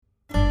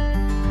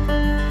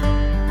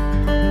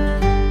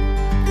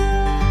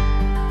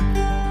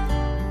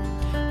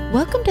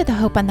Welcome to the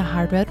Hope on the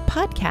Hard Road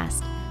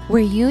podcast,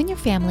 where you and your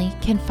family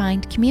can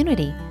find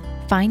community,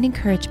 find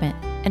encouragement,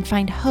 and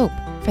find hope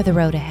for the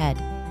road ahead.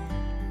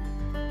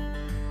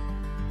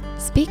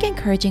 Speak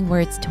encouraging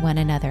words to one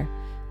another.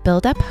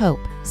 Build up hope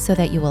so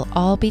that you will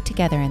all be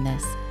together in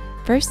this.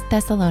 1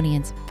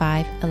 Thessalonians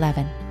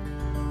 5:11.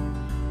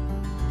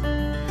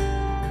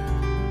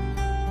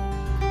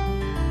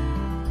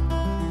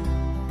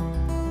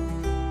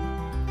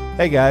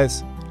 Hey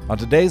guys, on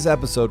today's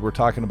episode we're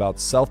talking about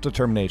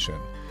self-determination,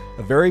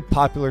 a very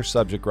popular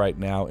subject right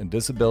now in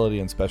disability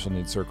and special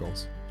needs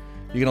circles.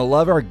 You're going to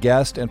love our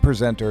guest and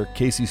presenter,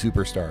 Casey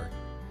Superstar.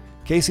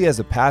 Casey has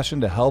a passion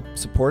to help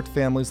support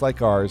families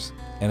like ours,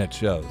 and it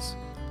shows.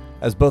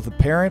 As both a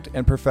parent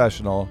and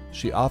professional,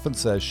 she often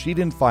says she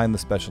didn't find the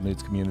special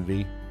needs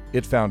community,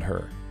 it found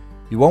her.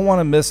 You won't want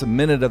to miss a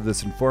minute of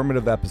this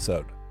informative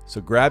episode,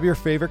 so grab your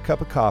favorite cup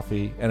of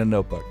coffee and a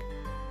notebook.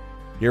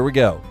 Here we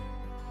go.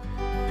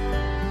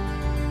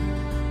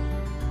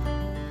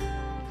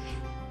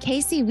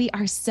 Casey, we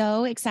are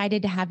so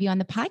excited to have you on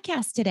the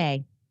podcast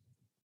today.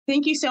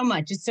 Thank you so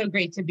much. It's so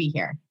great to be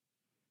here.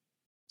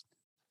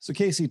 So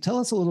Casey, tell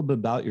us a little bit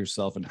about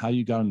yourself and how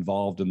you got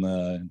involved in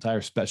the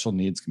entire special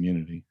needs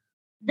community.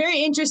 Very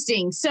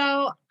interesting.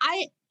 So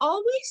I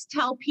always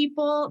tell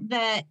people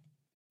that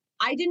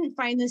I didn't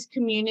find this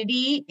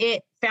community,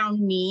 it found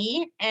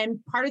me.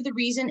 And part of the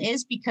reason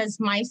is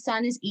because my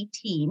son is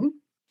 18.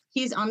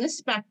 He's on the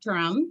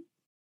spectrum.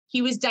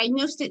 He was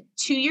diagnosed at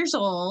 2 years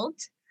old.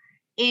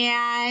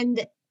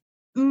 And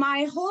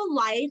my whole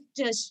life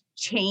just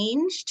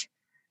changed.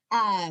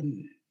 I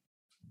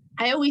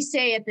always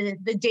say at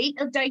the date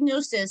of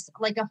diagnosis,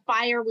 like a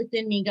fire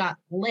within me got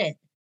lit.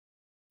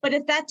 But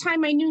at that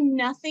time, I knew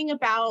nothing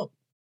about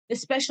the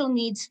special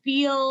needs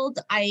field.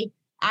 I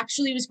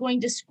actually was going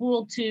to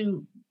school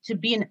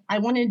I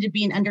wanted to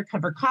be an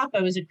undercover cop.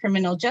 I was a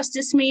criminal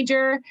justice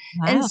major.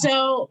 Wow. And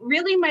so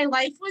really my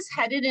life was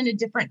headed in a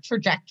different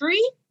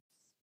trajectory.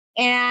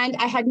 And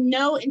I had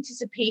no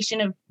anticipation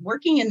of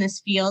working in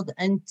this field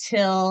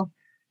until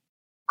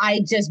I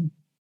just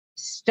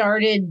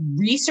started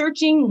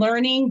researching,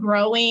 learning,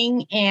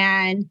 growing,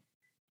 and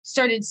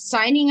started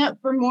signing up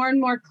for more and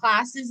more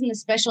classes in the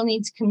special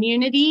needs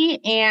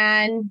community.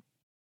 And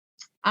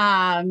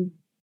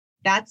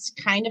that's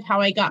kind of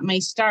how I got my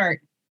start.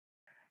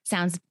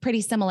 Sounds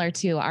pretty similar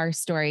to our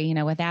story,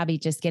 with Abby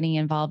just getting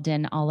involved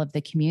in all of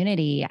the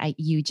community.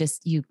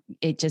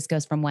 It just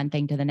goes from one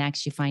thing to the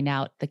next. You find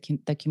out the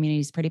community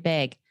is pretty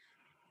big.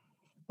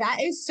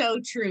 That is so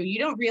true. You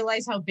don't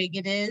realize how big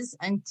it is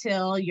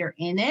until you're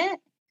in it.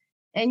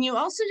 And you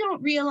also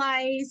don't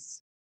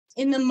realize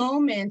in the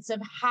moments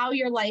of how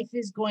your life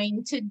is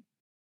going to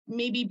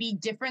maybe be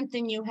different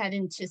than you had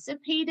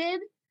anticipated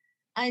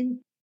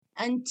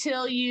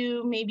until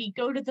you maybe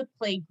go to the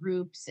play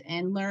groups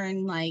and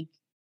learn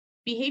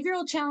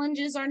behavioral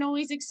challenges aren't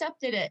always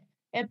accepted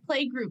at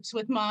play groups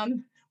with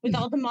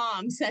all the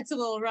moms. That's a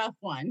little rough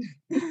one.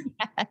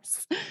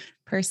 Yes,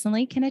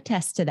 personally can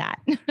attest to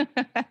that.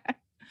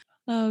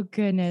 Oh,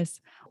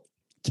 goodness.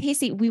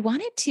 Casey, we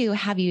wanted to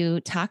have you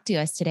talk to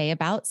us today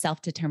about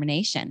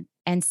self-determination.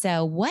 And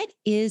so what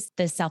is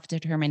the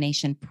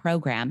self-determination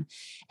program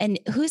and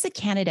who's a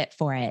candidate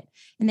for it?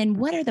 And then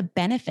what are the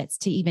benefits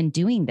to even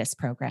doing this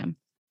program?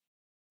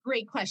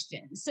 Great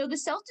question. So the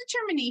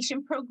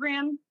self-determination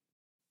program,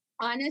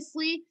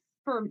 honestly,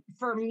 for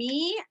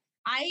me,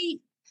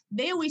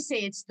 they always say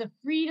it's the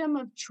freedom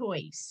of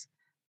choice,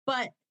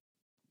 but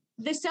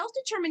the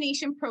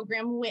self-determination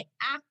program went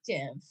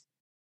active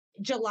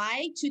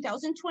July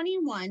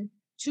 2021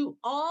 to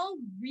all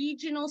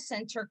regional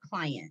center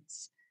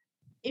clients.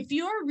 If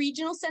you're a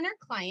regional center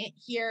client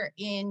here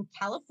in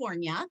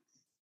California,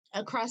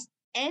 across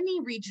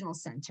any regional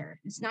center,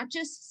 it's not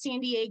just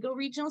San Diego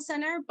Regional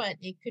Center, but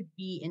it could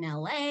be in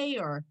LA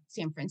or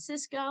San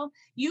Francisco,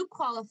 you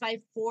qualify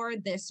for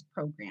this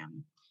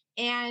program.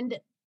 And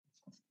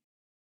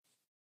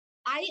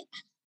I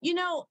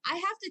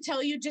have to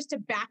tell you, just to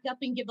back up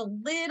and give a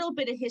little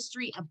bit of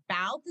history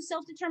about the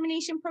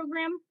self-determination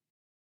program,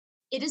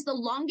 it is the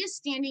longest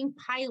standing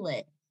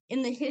pilot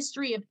in the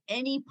history of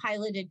any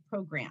piloted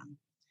program.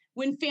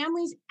 When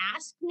families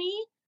ask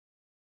me,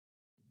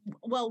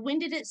 well, when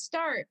did it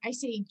start? I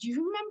say, do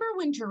you remember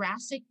when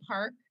Jurassic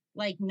Park,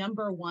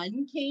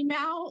 #1 came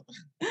out?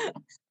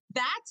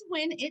 That's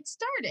when it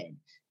started.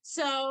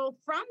 So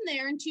from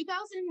there in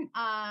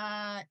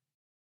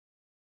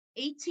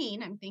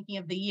 2018, I'm thinking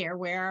of the year,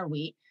 where are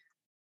we?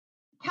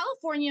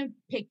 California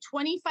picked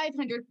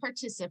 2,500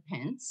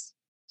 participants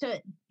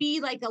to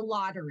be like a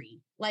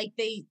lottery,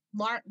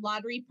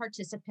 lottery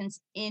participants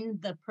in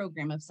the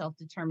program of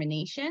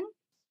self-determination.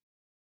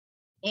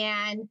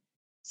 And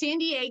San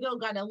Diego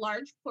got a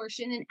large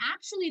portion. And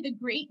actually, the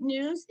great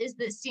news is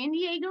that San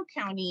Diego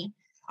County,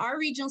 our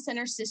regional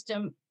center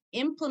system,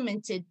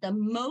 implemented the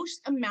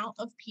most amount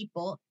of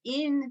people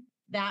in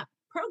that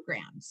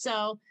program.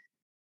 So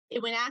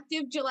it went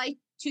active July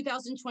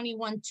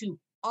 2021 to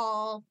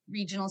all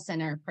regional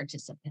center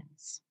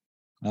participants.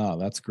 Oh,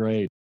 that's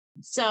great.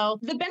 So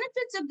the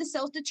benefits of the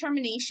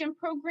self-determination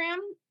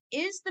program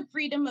is the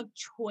freedom of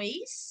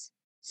choice.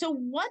 So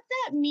what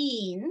that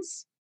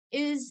means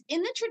is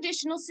in the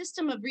traditional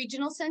system of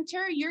regional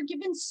center, you're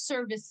given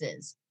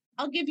services.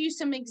 I'll give you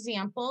some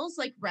examples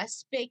like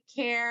respite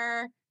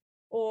care,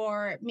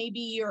 or maybe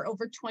you're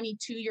over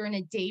 22, you're in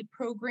a day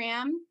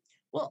program.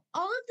 Well,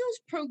 all of those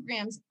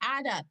programs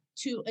add up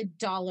to a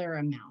dollar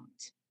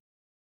amount.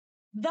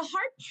 The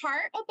hard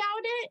part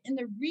about it, and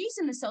the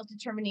reason the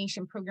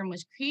self-determination program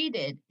was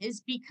created,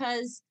 is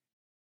because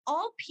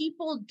all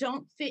people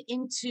don't fit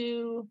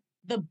into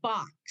the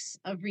box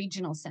of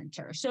regional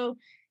center. So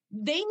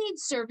they need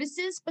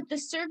services, but the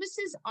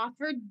services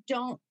offered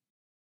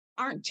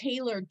aren't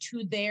tailored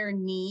to their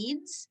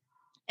needs.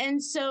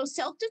 And so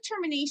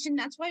self-determination,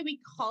 that's why we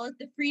call it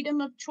the freedom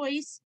of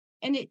choice.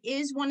 And it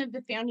is one of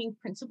the founding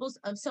principles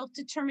of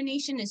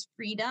self-determination is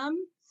freedom,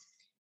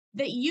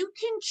 that you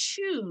can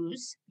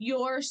choose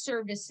your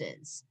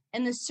services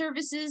and the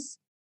services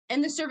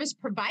and the service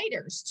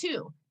providers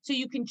too. So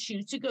you can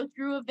choose to go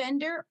through a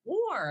vendor,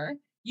 or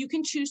you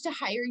can choose to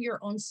hire your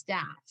own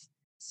staff.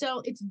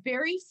 So it's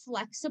very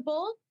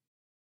flexible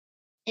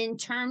in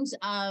terms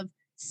of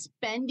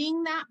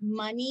spending that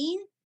money,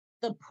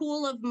 the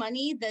pool of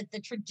money that the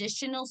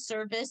traditional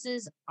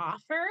services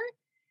offer,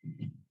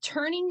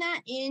 turning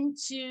that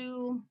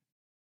into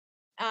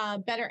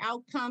better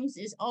outcomes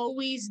is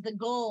always the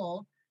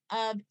goal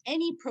of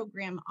any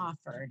program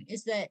offered,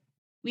 is that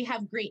we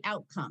have great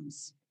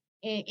outcomes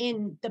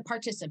in the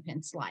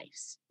participants'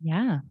 lives.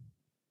 Yeah.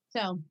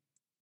 So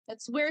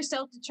that's where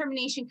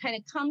self-determination kind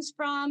of comes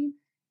from.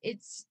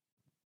 It's,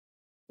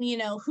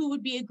 who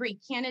would be a great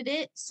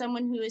candidate?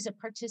 Someone who is a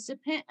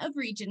participant of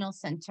regional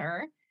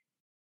center.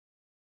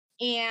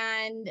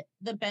 And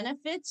the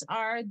benefits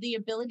are the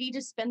ability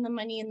to spend the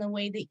money in the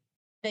way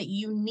that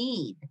you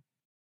need.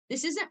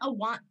 This isn't a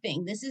want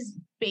thing. This is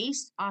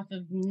based off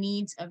of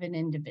needs of an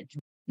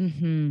individual.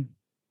 Mm-hmm.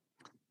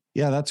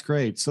 Yeah, that's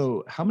great.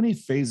 So how many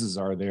phases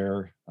are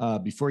there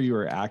before you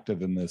were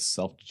active in this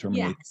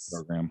self-determination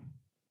program?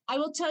 I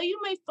will tell you,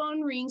 my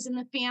phone rings and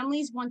the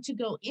families want to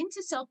go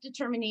into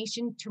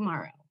self-determination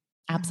tomorrow.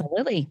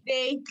 Absolutely.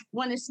 They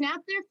want to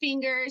snap their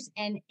fingers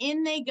and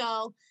in they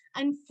go.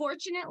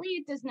 Unfortunately,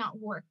 it does not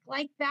work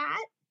like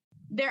that.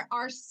 There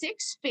are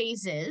 6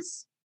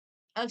 phases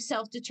of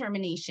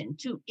self-determination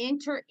to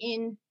enter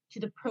into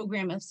the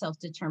program of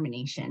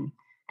self-determination.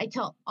 I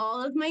tell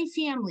all of my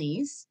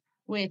families,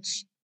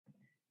 which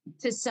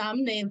to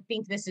some, they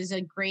think this is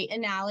a great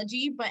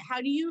analogy, but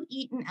how do you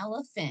eat an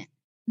elephant?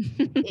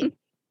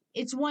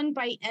 It's one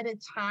bite at a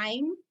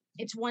time.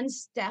 It's one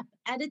step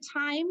at a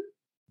time.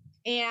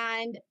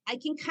 And I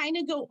can kind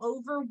of go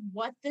over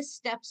what the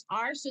steps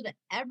are so that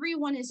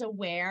everyone is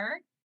aware.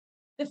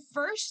 The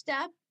first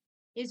step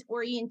is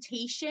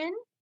orientation.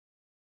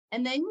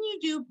 And then you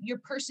do your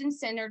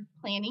person-centered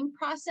planning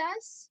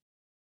process.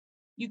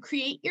 You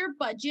create your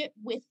budget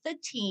with the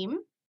team.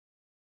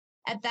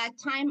 At that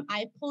time,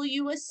 I pull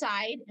you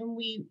aside and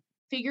we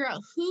figure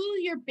out who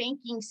your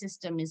banking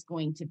system is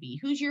going to be,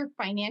 who's your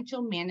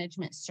financial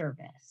management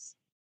service.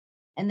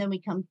 And then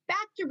we come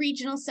back to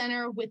Regional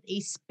Center with a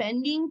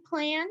spending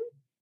plan.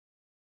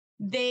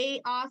 They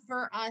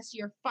offer us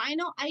your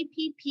final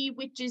IPP,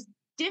 which is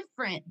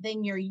different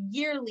than your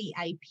yearly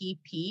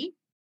IPP.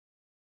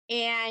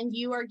 And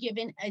you are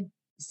given a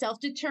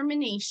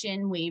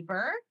self-determination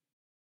waiver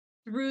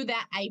through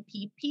that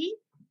IPP.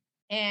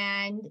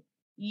 And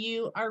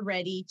you are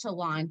ready to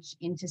launch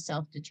into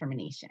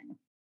self-determination.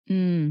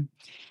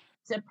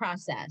 It's a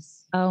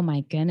process. Oh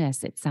my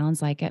goodness. It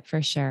sounds like it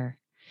for sure.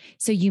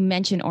 So you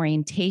mentioned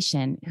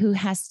orientation. Who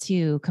has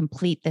to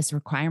complete this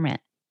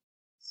requirement?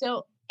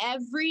 So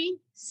every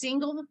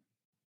single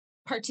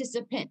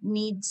participant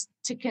needs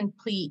to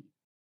complete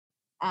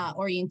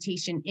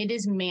orientation. It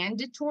is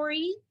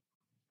mandatory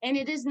and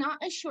it is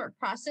not a short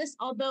process,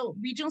 although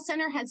Regional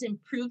Center has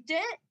improved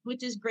it,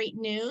 which is great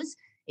news.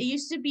 It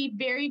used to be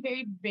very,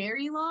 very,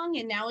 very long,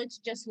 and now it's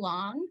just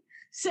long.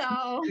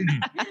 So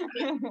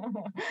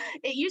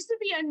it used to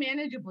be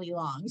unmanageably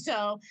long.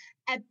 So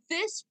at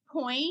this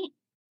point,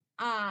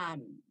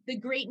 the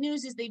great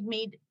news is they've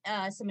made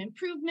some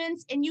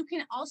improvements, and you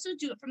can also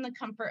do it from the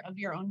comfort of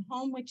your own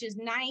home, which is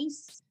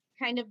nice.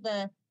 Kind of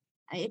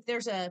if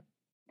there's a,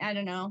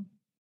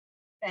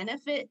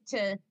 benefit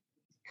to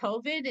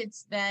COVID,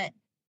 it's that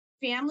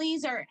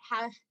families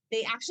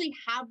they actually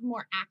have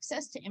more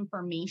access to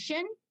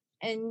information,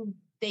 and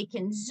they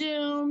can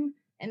Zoom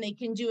and they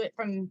can do it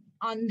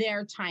on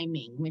their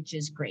timing, which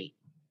is great.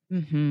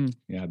 Mm-hmm.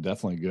 Yeah,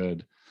 definitely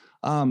good.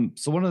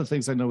 So one of the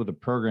things I know with the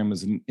program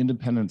is an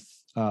independent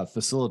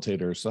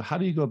facilitator. So how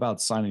do you go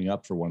about signing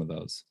up for one of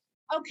those?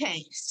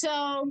 Okay,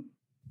 so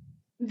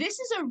this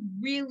is a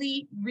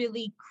really,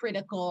 really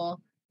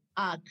critical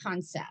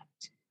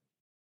concept.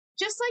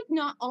 Just like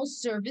not all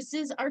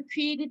services are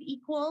created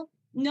equal,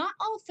 not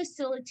all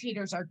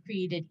facilitators are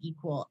created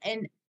equal.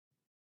 And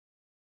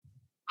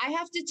I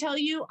have to tell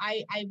you,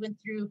 I went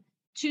through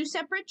 2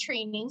 separate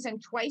trainings. I'm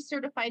twice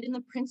certified in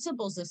the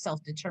principles of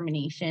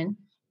self-determination.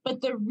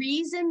 But the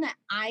reason that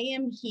I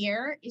am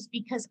here is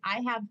because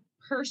I have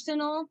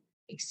personal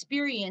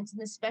experience in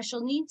the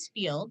special needs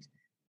field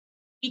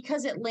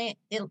because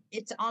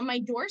it's on my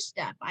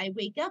doorstep. I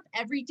wake up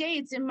every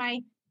day.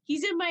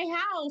 He's in my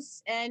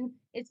house, and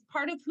it's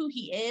part of who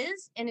he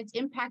is, and it's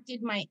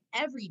impacted my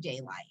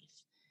everyday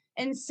life.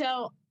 And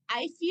so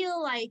I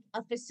feel like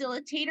a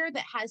facilitator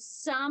that has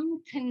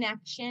some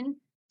connection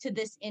to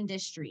this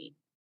industry.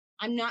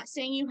 I'm not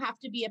saying you have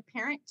to be a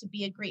parent to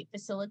be a great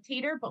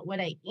facilitator, but what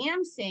I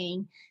am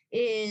saying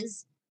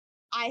is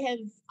I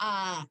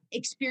have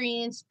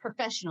experienced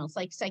professionals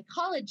like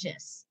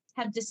psychologists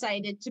have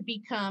decided to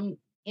become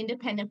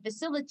independent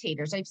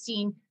facilitators. I've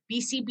seen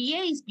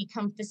BCBAs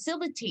become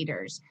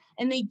facilitators,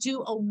 and they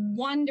do a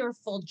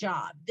wonderful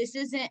job. This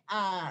isn't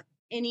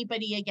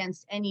anybody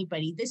against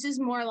anybody. This is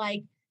more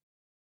like,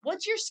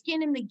 what's your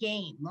skin in the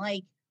game?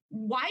 Like,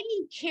 why do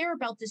you care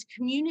about this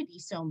community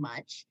so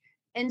much?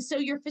 And so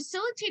your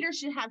facilitator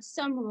should have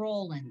some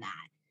role in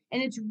that.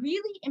 And it's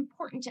really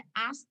important to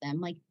ask them,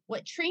 like,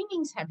 what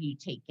trainings have you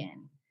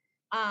taken?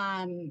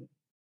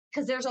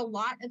 Because there's a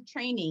lot of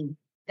training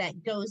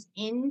that goes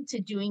into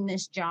doing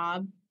this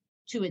job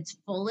to its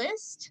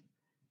fullest.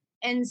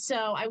 And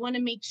so I want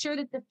to make sure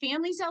that the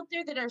families out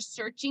there that are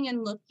searching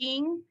and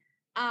looking,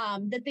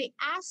 that they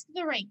ask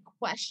the right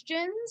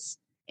questions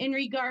in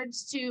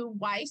regards to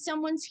why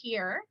someone's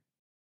here,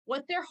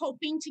 what they're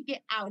hoping to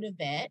get out of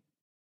it.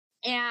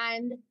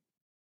 And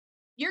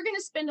you're going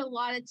to spend a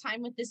lot of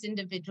time with this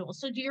individual.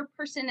 So do your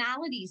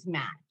personalities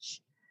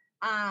match?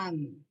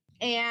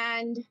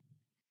 And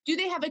do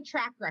they have a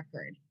track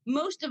record?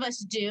 Most of us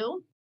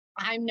do.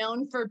 I'm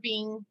known for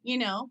being,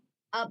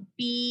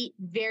 upbeat,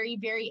 very,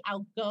 very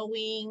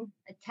outgoing,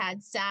 a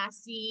tad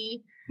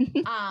sassy.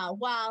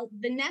 While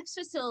the next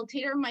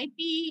facilitator might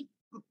be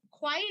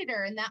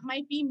quieter, and that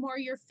might be more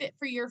your fit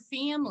for your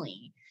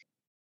family.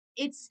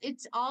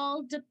 It's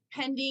all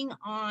depending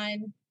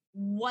on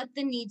what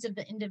the needs of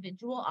the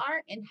individual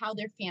are and how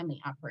their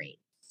family operates.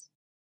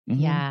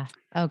 Mm-hmm. Yeah.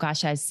 Oh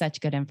gosh, that's such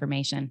good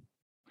information.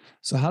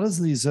 So how does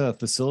these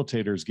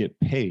facilitators get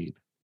paid?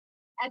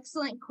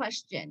 Excellent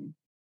question.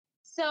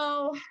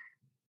 So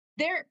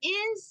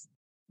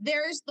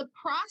there's the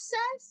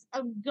process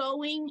of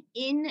going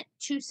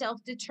into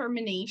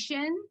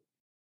self-determination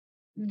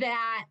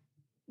that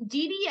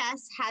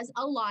DDS has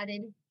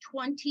allotted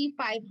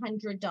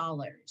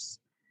 $2,500.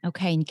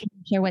 Okay. And can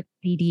you share what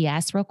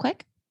DDS real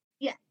quick?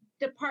 Yeah.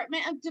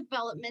 Department of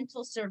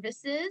Developmental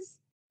Services.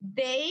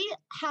 They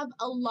have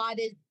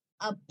allotted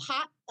a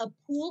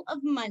pool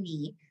of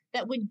money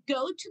that would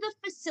go to the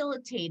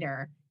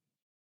facilitator,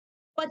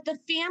 but the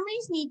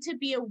families need to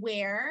be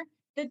aware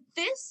that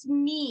this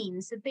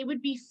means that they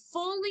would be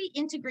fully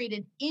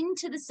integrated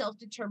into the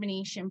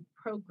self-determination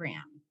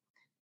program.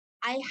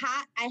 I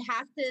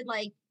have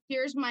to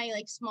here's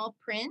my small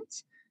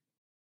print.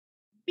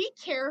 Be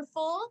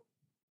careful.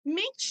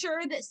 Make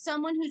sure that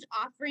someone who's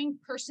offering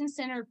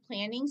person-centered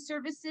planning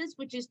services,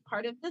 which is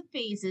part of the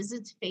phases,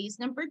 it's phase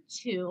number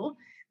 2,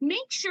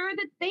 make sure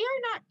that they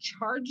are not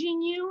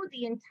charging you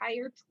the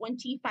entire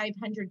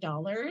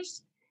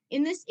 $2,500.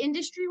 In this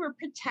industry, we're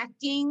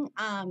protecting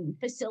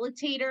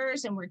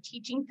facilitators, and we're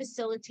teaching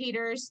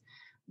facilitators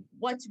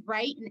what's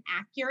right and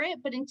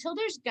accurate. But until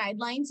there's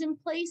guidelines in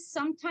place,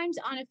 sometimes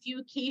on a few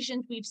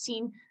occasions, we've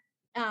seen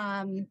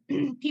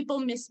people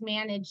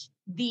mismanage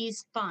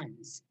these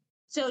funds.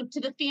 So to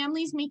the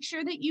families, make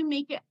sure that you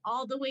make it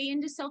all the way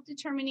into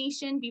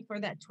self-determination before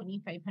that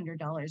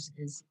 $2,500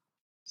 is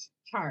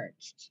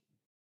charged.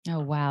 Oh,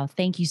 wow.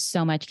 Thank you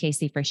so much,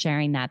 Casey, for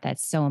sharing that.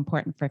 That's so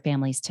important for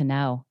families to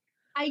know.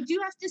 I do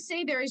have to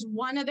say there is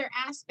one other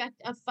aspect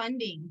of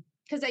funding,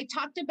 because I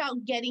talked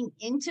about getting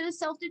into the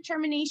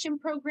self-determination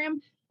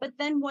program, but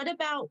then what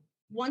about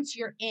once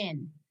you're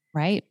in?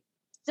 Right.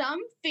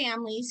 Some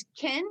families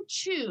can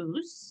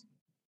choose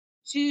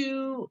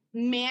to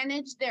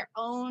manage their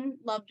own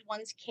loved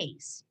one's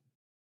case.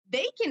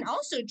 They can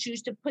also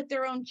choose to put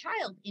their own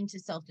child into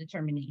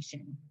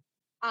self-determination.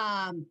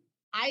 I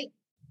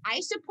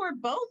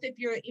support both if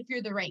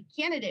you're the right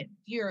candidate.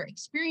 If you're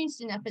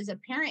experienced enough as a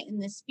parent in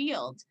this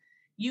field,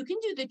 you can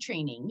do the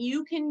training.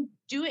 You can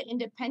do it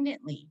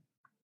independently.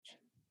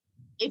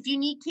 If you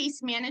need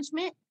case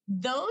management,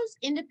 those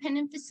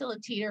independent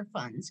facilitator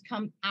funds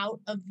come out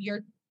of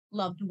your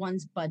loved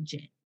one's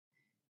budget.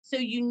 So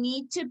you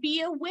need to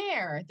be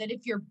aware that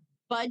if you're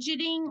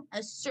budgeting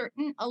a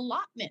certain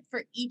allotment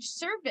for each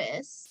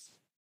service,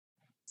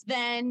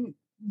 then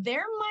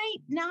there might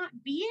not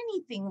be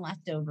anything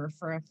left over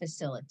for a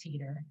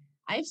facilitator.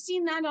 I've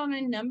seen that on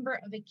a number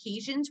of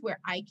occasions where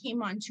I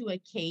came onto a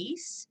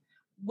case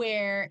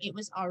where it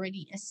was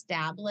already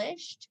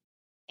established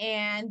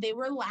and they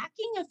were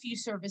lacking a few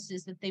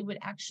services that they would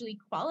actually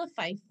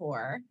qualify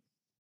for.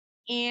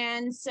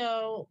 And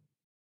so,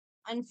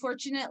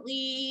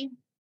 unfortunately,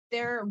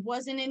 there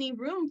wasn't any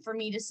room for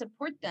me to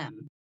support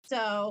them.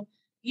 So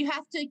you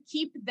have to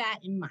keep that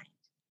in mind.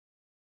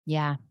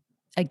 Yeah.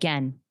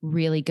 Again,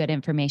 really good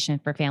information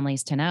for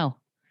families to know.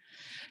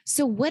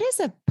 So what is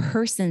a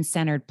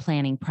person-centered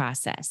planning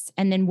process?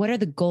 And then what are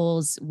the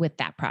goals with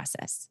that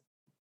process?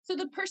 So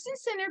the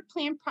person-centered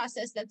plan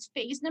process, that's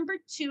phase number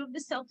 2 of the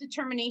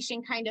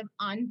self-determination kind of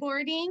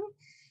onboarding.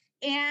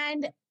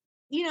 And,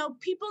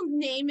 people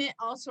name it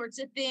all sorts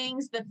of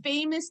things. The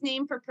famous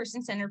name for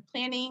person-centered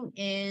planning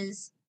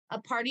is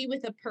a party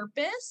with a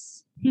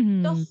purpose.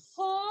 The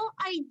whole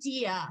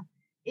idea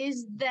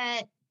is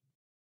that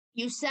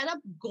you set up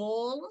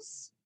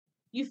goals,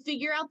 you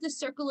figure out the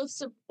circle of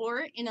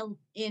support in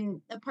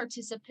a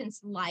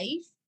participant's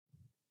life,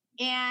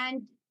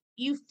 and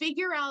you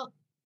figure out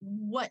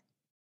what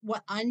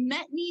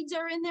unmet needs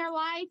are in their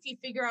life. You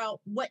figure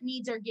out what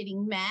needs are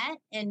getting met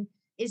and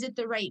is it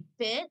the right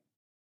fit.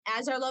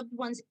 As our loved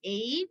ones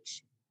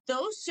age,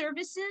 those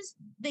services,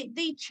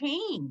 they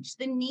change,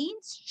 the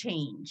needs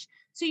change.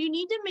 So you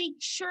need to make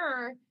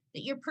sure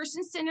that your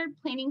person-centered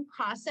planning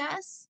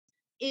process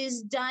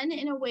is done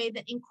in a way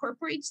that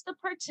incorporates the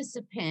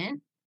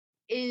participant.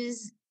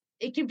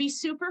 It can be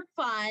super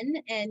fun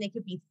and it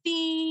could be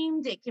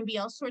themed. It can be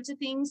all sorts of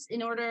things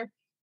in order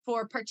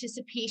for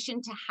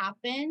participation to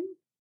happen.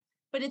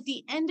 But at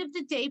the end of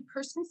the day,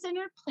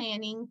 person-centered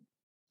planning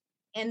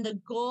and the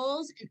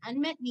goals and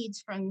unmet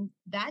needs from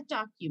that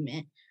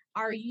document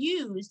are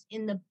used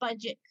in the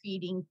budget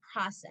creating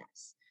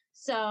process.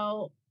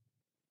 So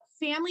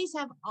families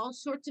have all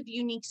sorts of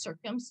unique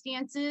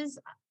circumstances,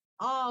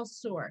 all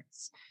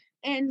sorts.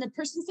 And the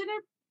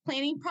person-centered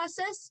planning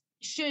process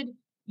should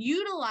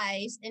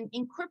utilize and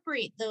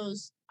incorporate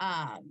those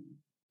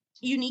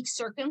unique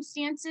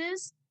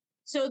circumstances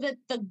so that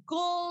the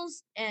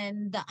goals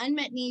and the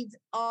unmet needs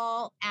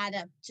all add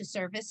up to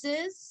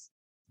services.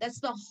 That's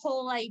the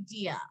whole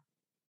idea,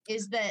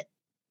 is that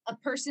a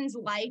person's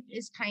life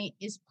is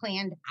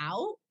planned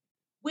out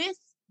with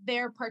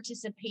their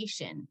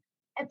participation.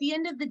 At the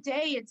end of the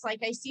day, it's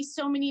like I see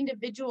so many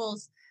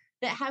individuals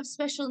that have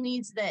special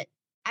needs that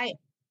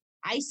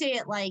I say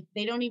it like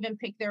they don't even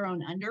pick their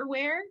own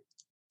underwear.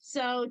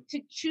 So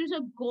to choose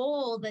a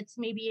goal that's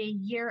maybe a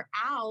year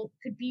out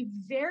could be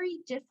very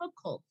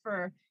difficult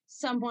for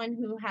someone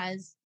who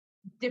has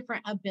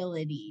different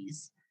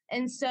abilities.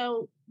 And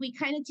so we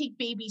kind of take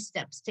baby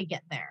steps to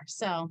get there.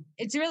 So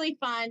it's really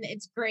fun.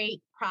 It's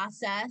great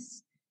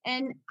process.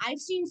 And I've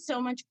seen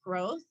so much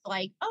growth,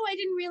 like, oh, I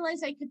didn't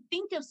realize I could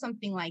think of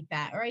something like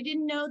that, or I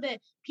didn't know that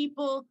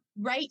people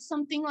write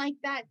something like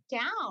that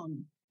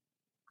down.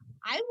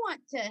 I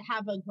want to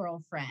have a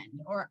girlfriend,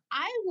 or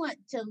I want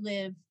to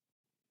live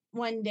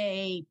one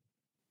day,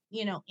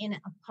 in an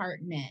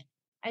apartment.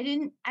 I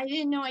didn't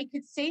know I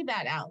could say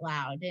that out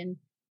loud. And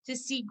to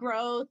see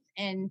growth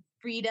and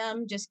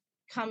freedom just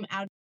come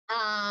out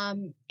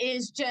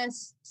is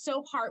just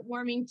so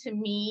heartwarming to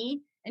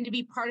me. And to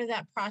be part of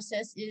that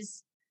process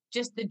is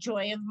just the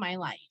joy of my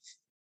life.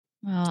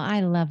 Oh,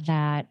 I love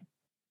that.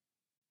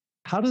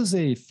 How does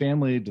a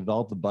family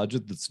develop the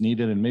budget that's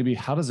needed? And maybe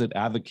how does it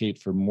advocate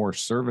for more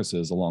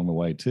services along the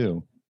way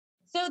too?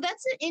 So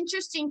that's an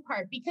interesting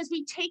part, because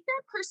we take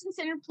that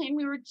person-centered plan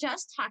we were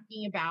just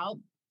talking about,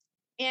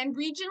 and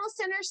Regional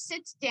Center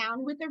sits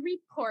down with a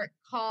report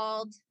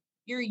called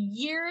your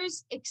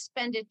year's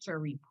expenditure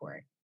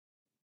report.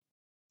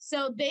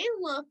 So they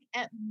look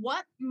at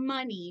what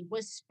money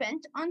was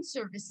spent on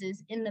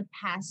services in the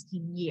past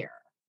year.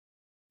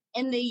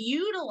 And they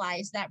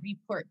utilize that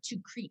report to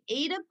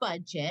create a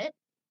budget.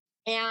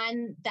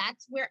 And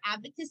that's where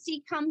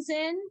advocacy comes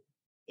in,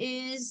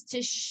 is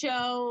to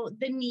show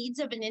the needs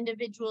of an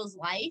individual's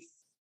life,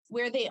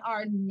 where they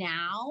are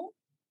now,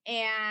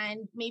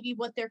 and maybe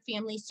what their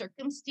family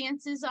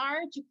circumstances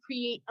are, to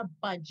create a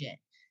budget.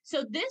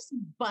 So this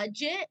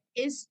budget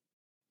is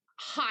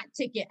hot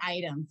ticket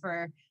item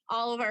for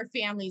all of our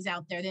families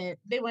out there that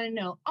they want to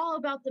know all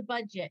about the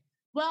budget.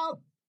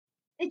 Well,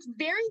 it's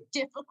very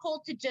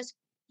difficult to just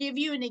give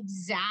you an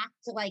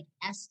exact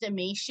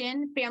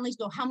estimation. Families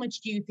go, how much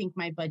do you think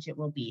my budget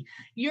will be?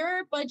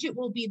 Your budget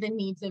will be the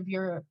needs of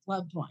your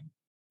loved one.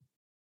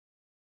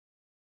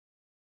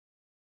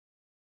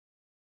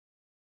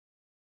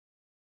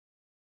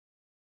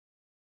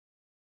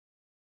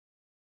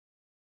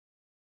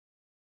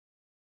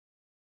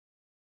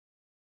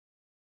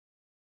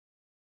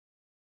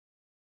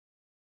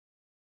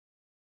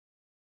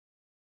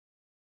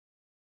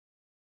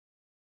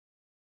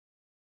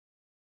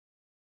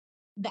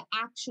 The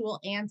actual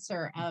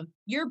answer of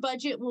your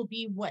budget will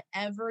be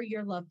whatever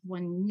your loved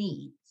one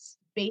needs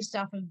based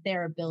off of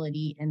their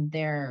ability and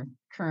their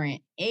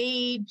current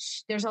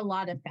age. There's a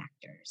lot of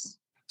factors.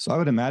 So I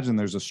would imagine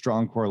there's a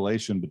strong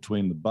correlation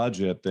between the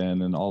budget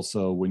then and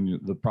also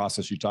the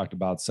process you talked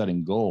about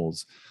setting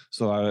goals.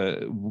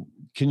 So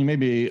can you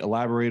maybe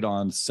elaborate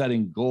on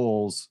setting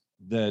goals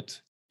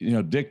that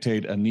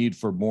dictate a need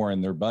for more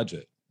in their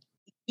budget?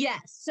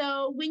 Yes.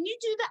 So when you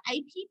do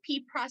the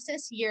IPP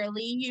process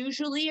yearly,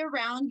 usually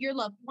around your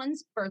loved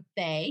one's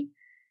birthday,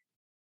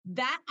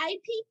 that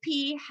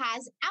IPP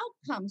has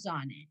outcomes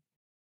on it.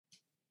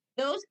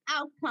 Those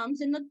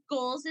outcomes and the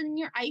goals in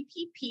your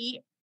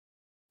IPP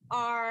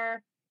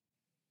are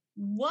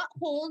what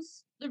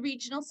holds the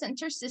regional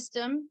center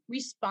system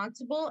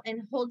responsible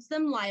and holds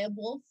them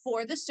liable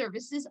for the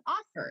services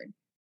offered.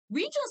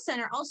 Regional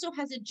center also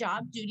has a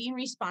job, duty, and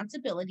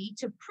responsibility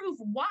to prove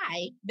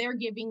why they're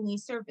giving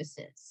these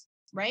services,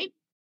 right?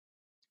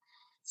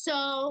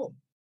 So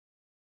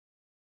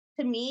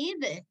to me,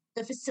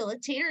 the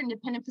facilitator,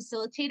 independent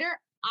facilitator,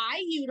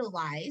 I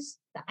utilize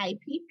the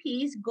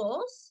IPP's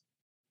goals,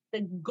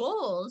 the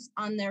goals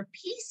on their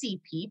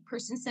PCP,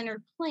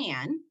 person-centered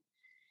plan,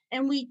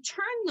 and we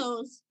turn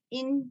those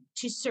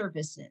into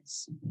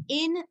services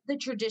in the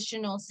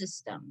traditional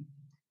system.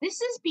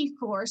 This is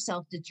before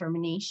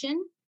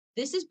self-determination.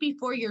 This is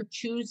before you're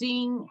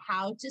choosing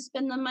how to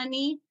spend the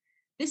money.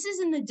 This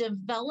is in the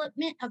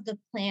development of the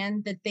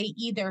plan that they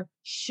either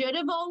should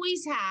have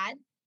always had.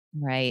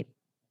 Right.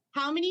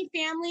 How many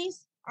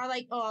families are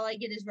like, oh, all I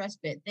get is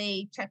respite?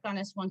 They check on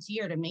us once a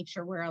year to make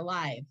sure we're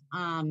alive.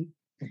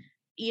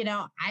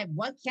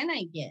 What can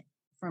I get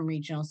from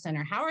Regional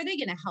Center? How are they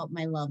going to help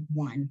my loved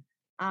one?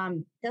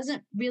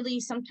 Doesn't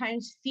really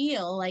sometimes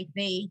feel like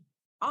they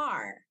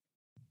are.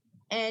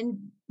 And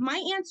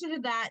my answer to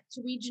that,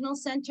 to Regional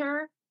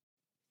Center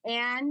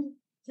and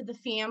to the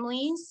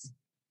families,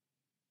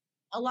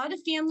 a lot of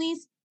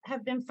families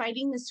have been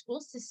fighting the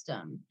school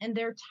system and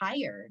they're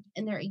tired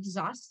and they're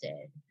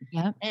exhausted.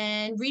 Yep.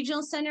 And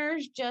Regional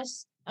Centers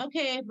just,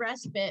 okay,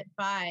 respite,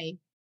 bye.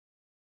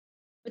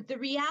 But the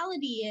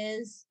reality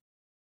is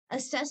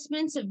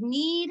assessments of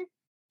need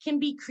can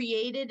be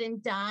created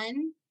and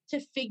done to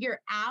figure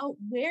out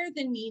where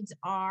the needs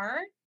are,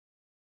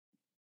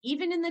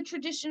 even in the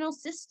traditional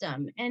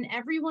system. And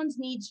everyone's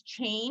needs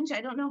change. I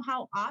don't know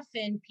how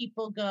often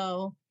people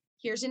go,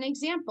 here's an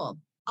example.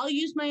 I'll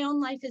use my own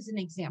life as an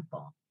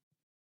example.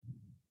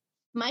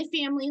 My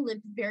family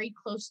lived very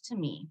close to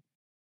me,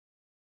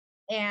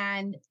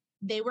 and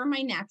they were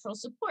my natural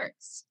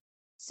supports.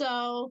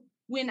 So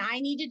when I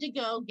needed to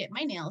go get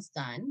my nails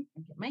done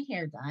or get my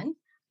hair done,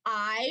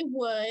 I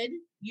would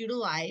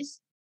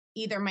utilize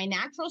either my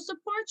natural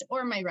supports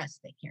or my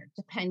respite care,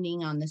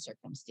 depending on the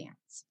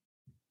circumstance.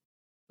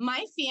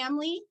 My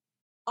family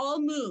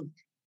all moved.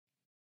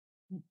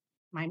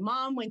 My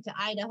mom went to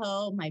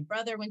Idaho. My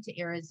brother went to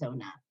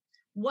Arizona.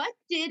 What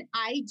did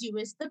I do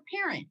as the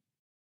parent?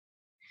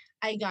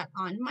 I got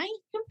on my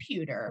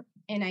computer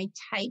and I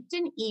typed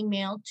an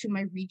email to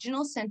my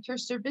regional center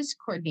service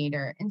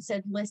coordinator and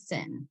said,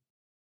 listen,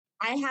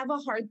 I have a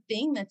hard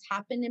thing that's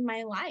happened in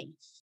my life.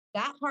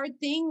 That hard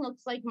thing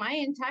looks like my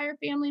entire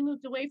family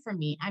moved away from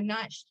me. I'm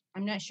not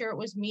sure it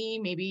was me.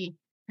 Maybe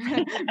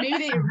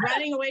they were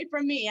running away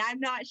from me. I'm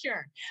not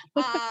sure.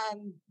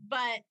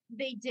 But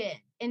they did.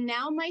 And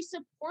now my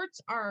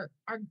supports are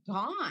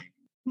gone.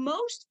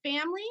 Most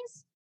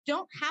families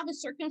don't have a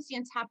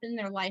circumstance happen in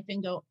their life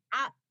and go,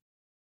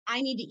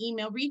 I need to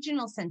email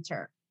Regional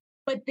Center.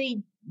 But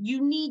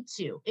you need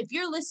to. If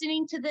you're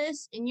listening to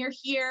this and you're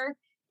here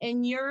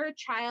and your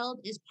child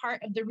is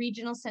part of the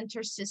Regional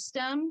Center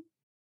system,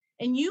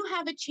 and you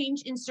have a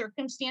change in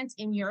circumstance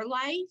in your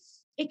life,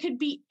 it could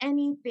be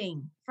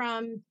anything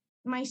from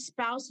my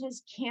spouse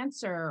has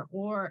cancer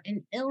or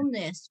an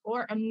illness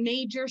or a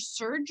major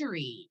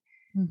surgery.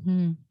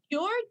 Mm-hmm.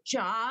 Your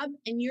job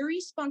and your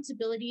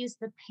responsibility as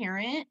the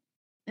parent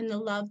and the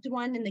loved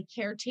one and the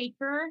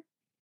caretaker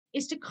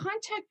is to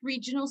contact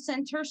Regional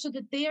Center so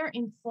that they are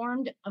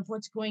informed of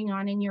what's going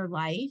on in your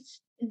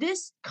life.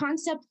 This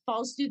concept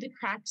falls through the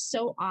cracks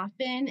so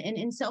often. And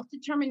in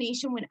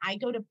self-determination, when I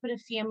go to put a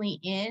family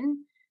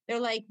in, they're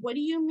like, what do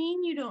you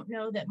mean you don't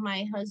know that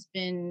my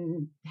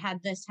husband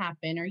had this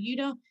happen? Or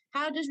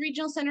how does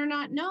Regional Center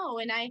not know?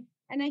 And I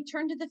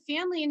turn to the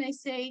family and I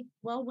say,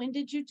 well, when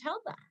did you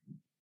tell them?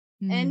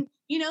 Mm-hmm. And,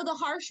 the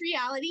harsh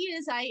reality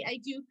is I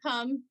do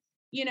come,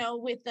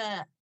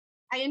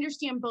 I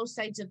understand both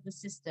sides of the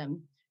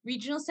system.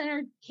 Regional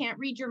Center can't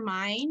read your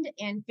mind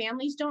and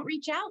families don't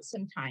reach out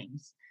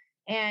sometimes.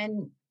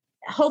 And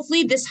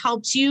hopefully this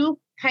helps you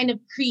kind of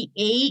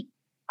create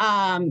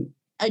a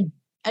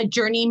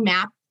journey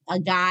map, a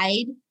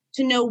guide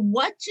to know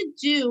what to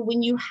do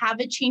when you have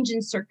a change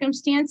in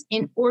circumstance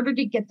in order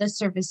to get the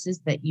services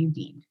that you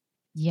need.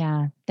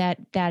 Yeah,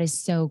 that is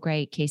so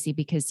great, Casey,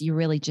 because you're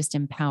really just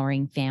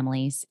empowering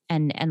families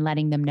and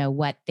letting them know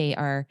what they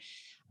are,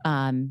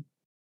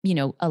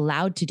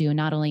 allowed to do,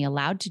 not only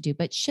allowed to do,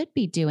 but should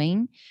be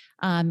doing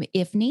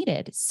if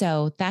needed.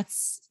 So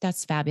that's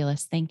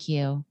fabulous. Thank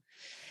you.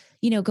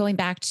 Going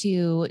back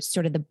to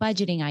sort of the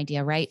budgeting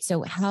idea, right?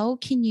 So how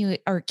can you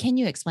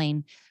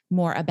explain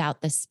more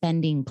about the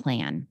spending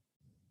plan?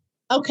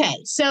 Okay.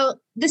 So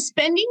the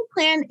spending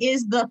plan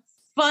is the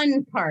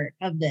fun part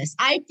of this.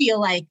 I feel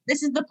like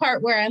this is the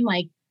part where I'm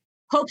like,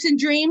 hopes and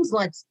dreams,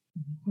 let's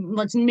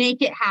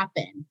make it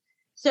happen.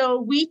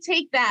 So we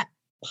take that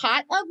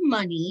pot of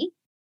money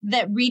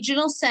that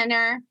Regional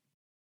Center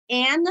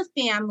and the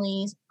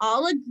families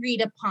all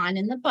agreed upon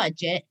in the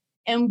budget,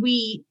 and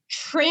we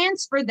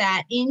transfer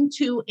that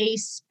into a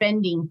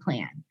spending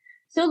plan.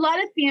 So a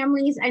lot of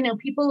families, I know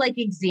people like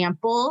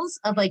examples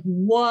of like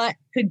what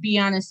could be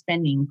on a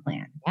spending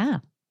plan. Yeah.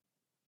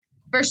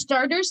 For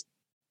starters,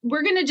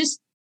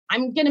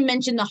 I'm going to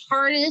mention the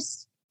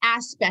hardest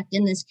aspect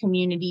in this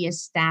community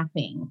is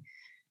staffing.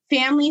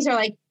 Families are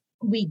like,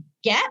 we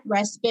get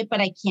respite,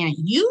 but I can't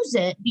use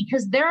it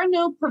because there are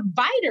no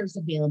providers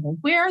available.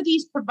 Where are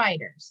these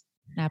providers?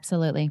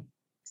 Absolutely.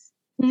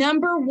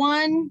 Number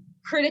one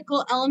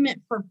critical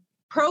element for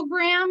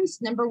programs,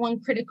 number one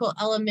critical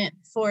element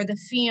for the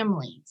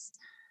families.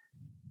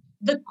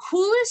 The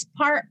coolest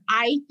part,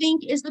 I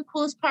think is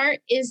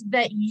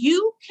that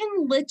you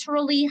can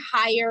literally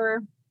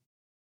hire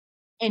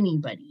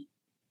anybody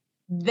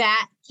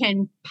that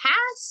can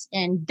pass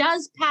and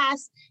does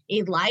pass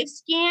a live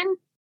scan,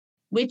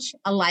 which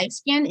a live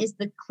scan is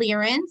the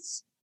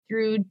clearance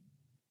through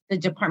the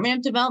Department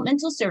of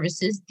Developmental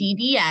Services,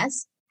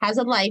 DDS, has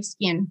a live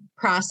scan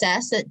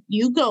process that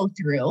you go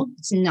through.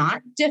 It's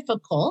not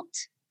difficult.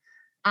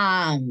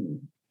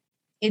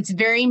 It's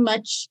very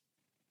much,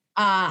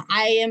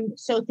 I am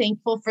so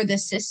thankful for the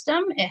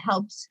system. It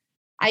helps,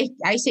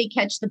 I say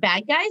catch the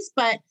bad guys,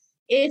 but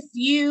if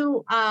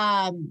you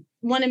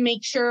want to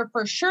make sure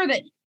for sure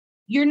that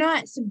you're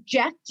not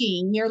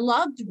subjecting your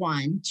loved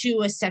one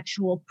to a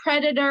sexual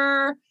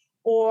predator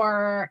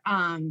or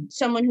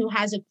someone who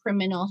has a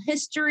criminal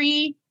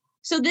history.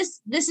 So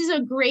this is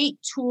a great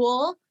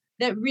tool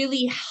that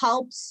really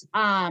helps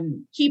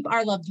keep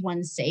our loved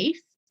ones safe,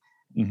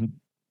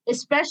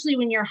 especially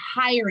when you're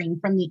hiring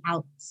from the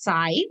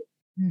outside.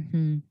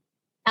 Mm-hmm.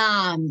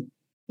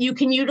 You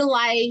can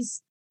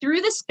utilize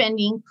through the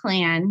spending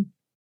plan.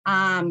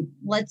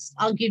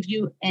 I'll give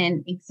you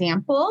an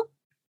example.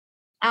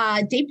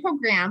 Day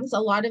programs, a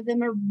lot of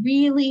them are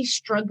really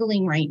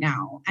struggling right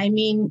now. I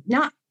mean,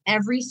 not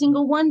every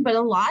single one, but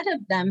a lot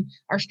of them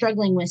are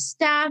struggling with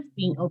staff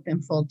being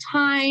open full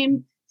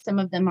time. Some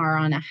of them are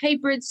on a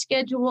hybrid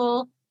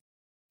schedule.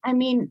 I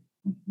mean,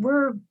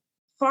 we're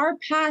far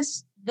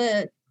past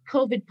the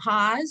COVID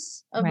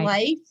pause of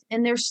life,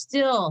 and they're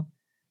still,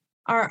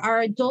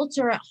 our adults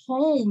are at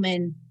home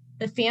and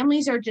the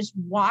families are just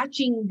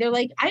watching. They're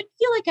like, I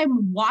feel like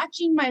I'm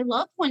watching my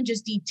loved one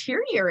just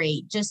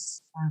deteriorate,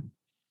 just,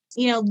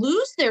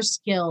 lose their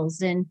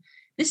skills. And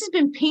this has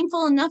been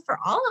painful enough for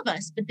all of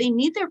us, but they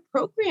need their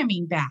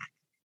programming back.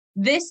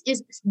 This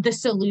is the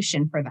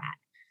solution for that.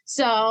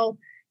 So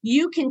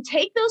you can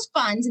take those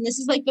funds, and this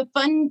is like the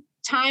fun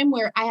time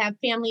where I have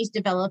families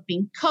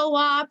developing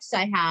co-ops.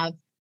 I have,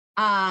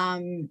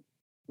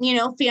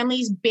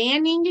 families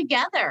banding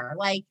together,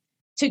 like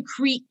to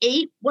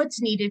create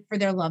what's needed for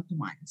their loved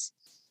ones.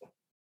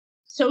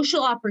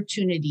 Social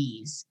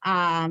opportunities.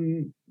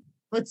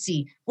 Let's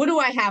see, what do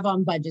I have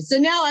on budget? So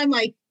now I'm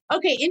like,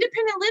 okay,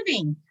 independent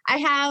living. I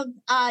have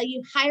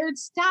you hired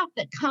staff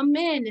that come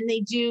in and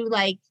they do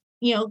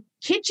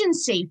kitchen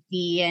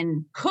safety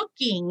and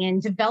cooking and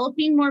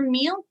developing more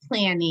meal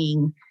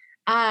planning.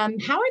 How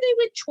are they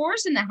with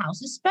chores in the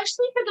house,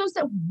 especially for those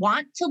that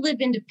want to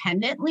live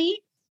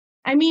independently?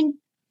 I mean,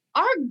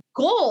 our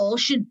goal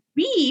should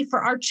be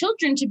for our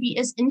children to be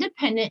as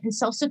independent and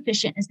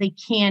self-sufficient as they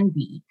can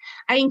be.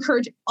 I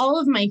encourage all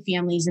of my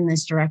families in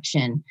this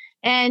direction.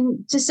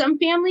 And to some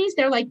families,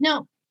 they're like,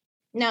 no,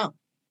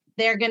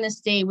 they're going to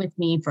stay with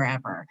me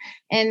forever.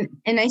 And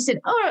I said,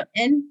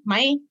 and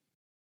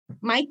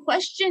my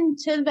question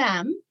to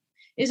them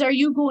is, are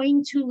you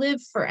going to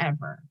live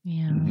forever?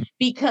 Yeah.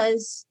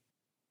 Because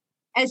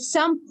at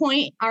some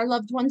point, our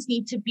loved ones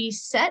need to be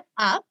set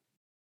up,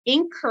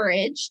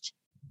 encouraged,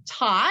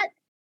 taught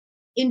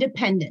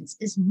independence,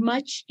 as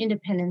much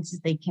independence as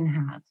they can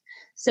have,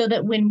 so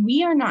that when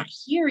we are not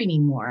here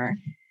anymore,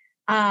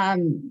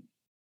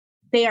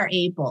 they are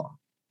able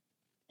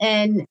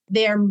and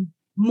they're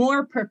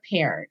more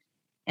prepared,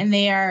 and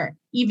they are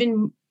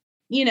even,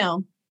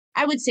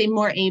 I would say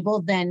more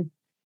able than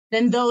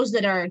those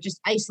that are just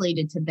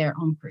isolated to their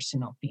own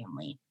personal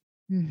family.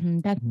 Mm-hmm.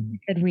 That's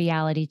a good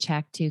reality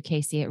check too,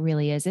 Casey. It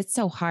really is. It's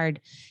so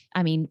hard.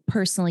 I mean,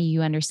 personally,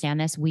 you understand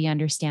this. We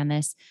understand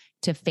this,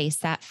 to face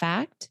that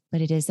fact,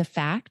 but it is a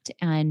fact,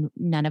 and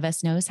none of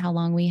us knows how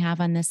long we have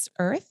on this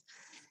earth.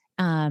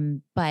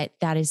 But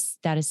that is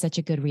such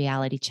a good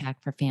reality check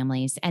for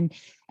families, and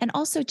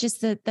also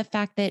just the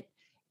fact that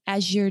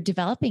as you're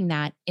developing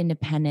that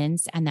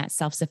independence and that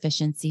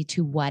self-sufficiency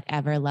to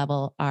whatever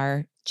level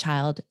our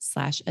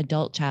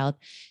child/adult child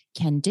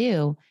can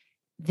do,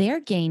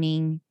 they're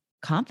gaining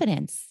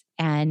confidence,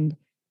 and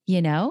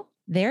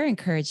they're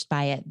encouraged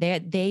by it.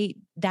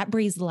 That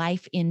breathes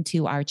life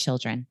into our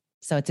children.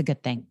 So it's a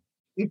good thing.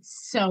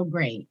 It's so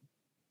great.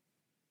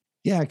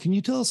 Yeah. Can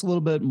you tell us a little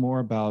bit more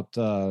about,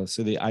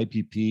 say, the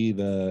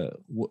IPP,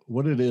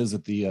 what it is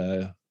at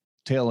the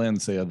tail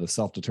end, say, of the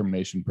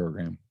self-determination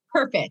program?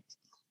 Perfect.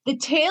 The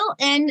tail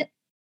end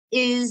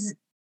it's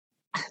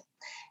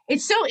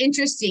so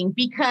interesting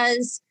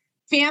because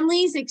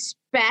families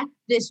expect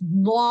this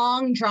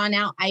long, drawn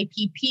out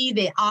IPP.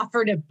 They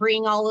offer to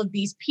bring all of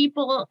these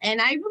people, and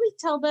I really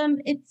tell them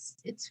it's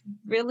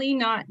really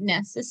not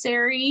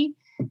necessary.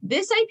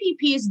 This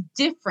IPP is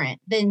different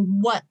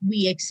than what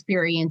we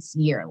experience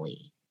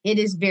yearly. It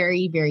is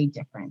very, very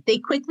different. They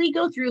quickly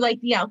go through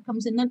the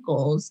outcomes and the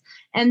goals,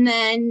 and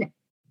then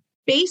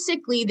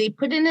basically they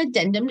put an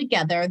addendum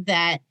together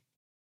that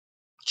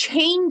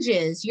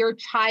changes your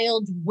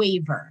child's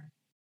waiver.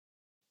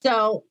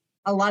 So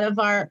a lot of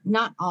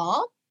not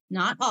all,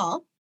 not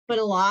all, but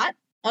a lot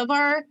of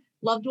our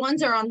loved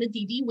ones are on the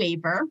DD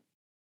waiver,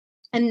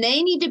 and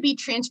they need to be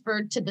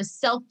transferred to the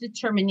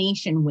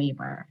self-determination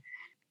waiver.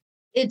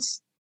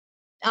 It's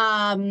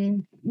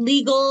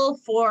legal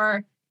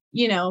for,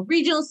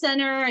 regional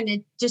center, and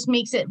it just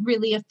makes it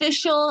really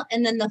official.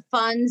 And then the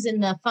funds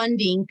and the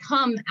funding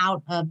come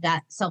out of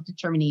that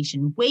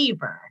self-determination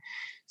waiver.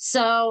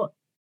 So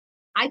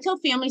I tell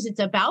families it's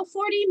about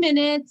 40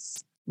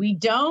 minutes. You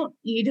don't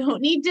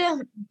need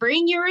to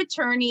bring your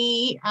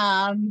attorney.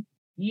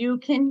 You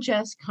can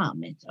just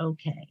come. It's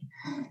okay.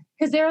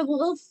 Because they're a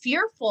little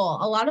fearful,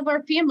 a lot of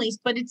our families,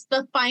 but it's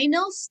the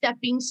final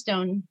stepping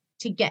stone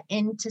to get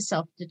into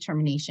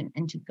self-determination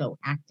and to go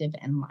active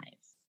in life.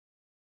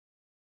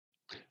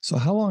 So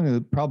how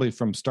long, probably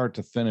from start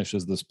to finish,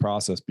 is this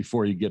process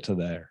before you get to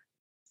there?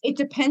 It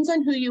depends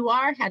on who you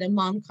are. Had a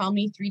mom call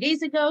me 3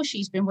 days ago.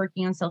 She's been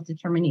working on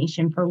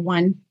self-determination for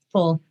 1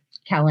 full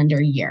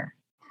calendar year.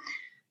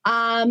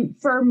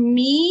 For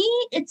me,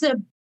 it's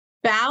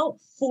about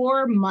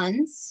 4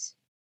 months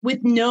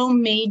with no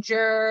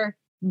major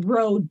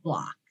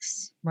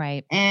roadblocks.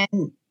 Right.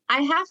 And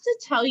I have to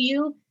tell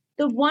you,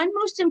 the one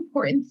most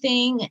important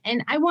thing,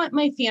 and I want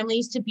my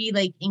families to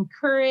be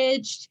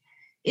encouraged,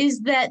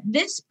 is that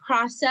this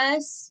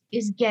process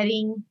is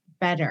getting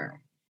better.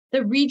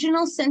 The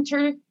regional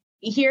center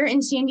here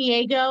in San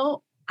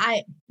Diego,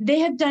 they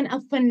have done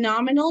a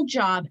phenomenal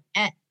job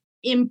at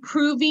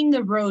improving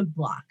the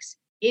roadblocks.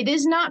 It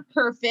is not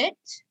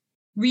perfect.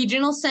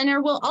 Regional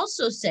center will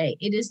also say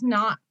it is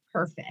not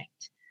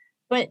perfect,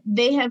 but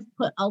they have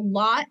put a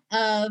lot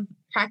of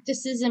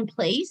practices in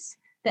place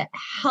that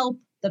help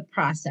the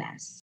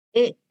process.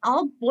 It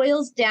all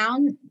boils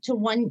down to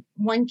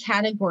one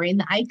category, and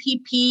the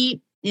IPP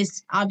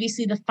is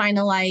obviously the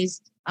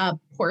finalized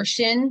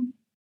portion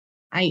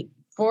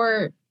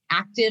for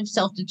active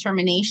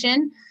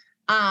self-determination.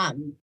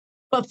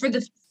 But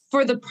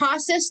for the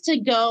process to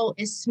go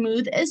as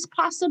smooth as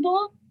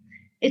possible,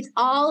 it's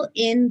all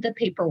in the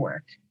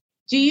paperwork.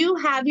 Do you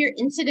have your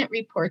incident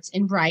reports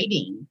in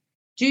writing?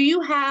 Do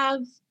you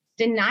have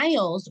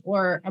denials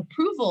or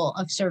approval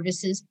of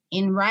services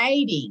in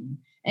writing?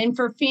 And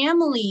for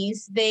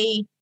families,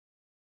 they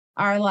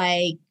are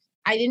like,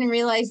 I didn't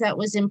realize that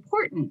was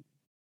important.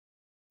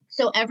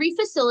 So every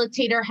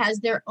facilitator has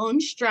their own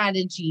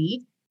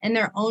strategy and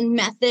their own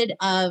method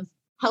of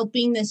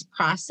helping this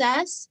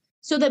process,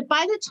 so that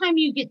by the time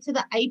you get to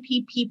the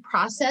IPP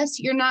process,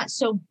 you're not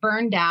so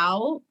burned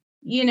out.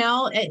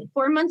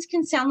 4 months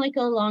can sound like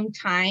a long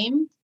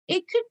time.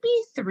 It could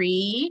be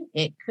 3,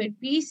 it could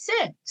be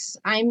 6.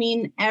 I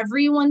mean,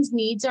 everyone's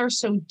needs are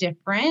so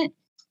different.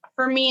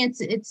 For me,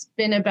 it's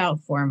been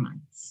about 4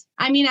 months.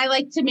 I mean, I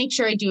like to make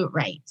sure I do it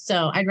right,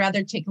 so I'd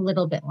rather take a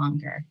little bit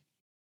longer.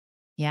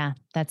 Yeah,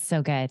 that's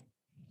so good.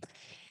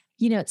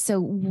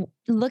 So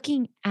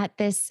looking at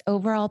this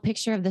overall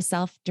picture of the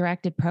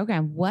self-directed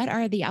program, what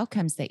are the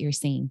outcomes that you're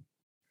seeing?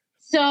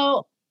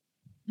 So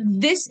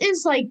this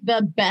is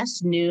the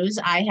best news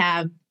I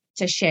have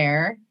to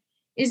share,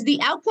 is the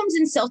outcomes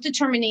in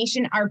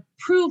self-determination are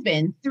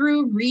proven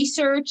through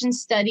research and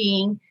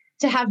studying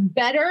to have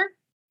better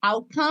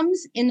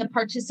outcomes in the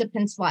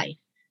participant's life.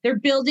 They're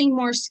building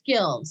more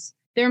skills.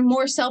 They're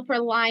more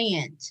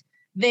self-reliant.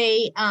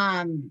 They're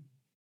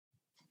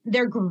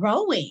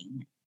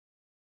growing.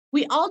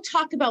 We all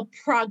talk about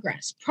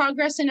progress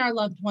in our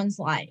loved one's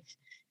life.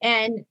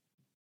 And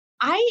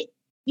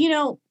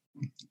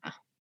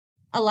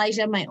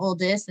Elijah, my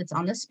oldest, that's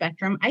on the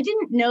spectrum, I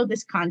didn't know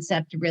this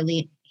concept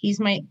really. He's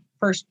my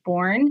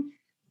firstborn.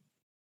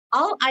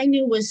 All I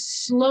knew was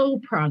slow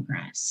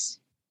progress.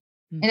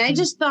 Mm-hmm. And I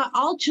just thought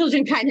all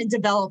children kind of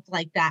developed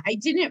like that. I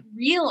didn't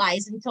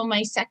realize until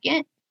my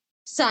second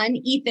son,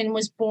 Ethan,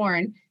 was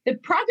born, the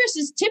progress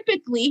is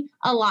typically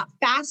a lot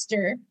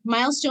faster.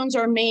 Milestones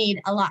are made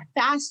a lot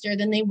faster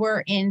than they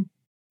were in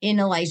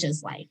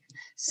Elijah's life.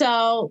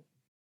 So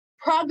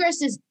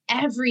progress is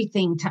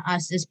everything to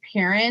us as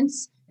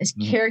parents, as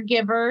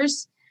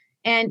caregivers,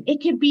 and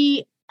it could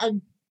be a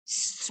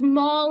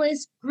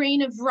smallest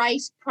grain of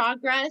rice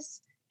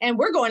progress. And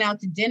we're going out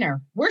to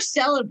dinner. We're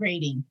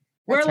celebrating.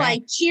 We're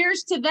like,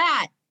 cheers to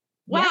that.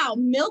 Wow,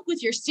 milk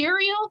with your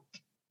cereal?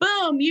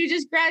 Boom, you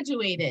just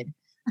graduated.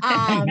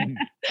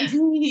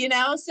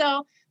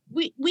 So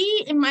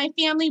we in my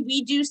family,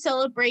 we do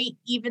celebrate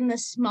even the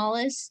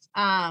smallest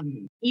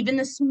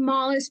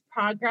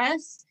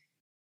progress,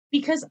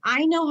 because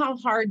I know how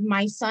hard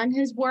my son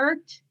has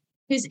worked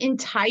his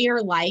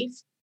entire life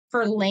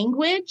for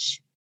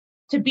language,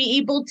 to be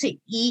able to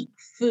eat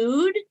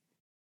food,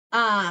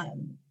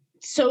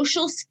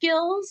 social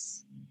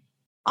skills,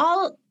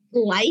 all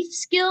life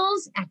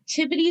skills,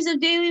 activities of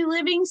daily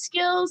living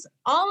skills,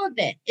 all of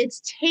it.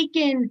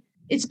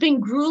 It's been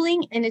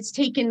grueling, and it's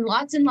taken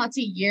lots and lots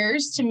of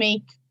years to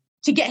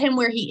get him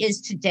where he is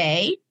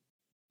today.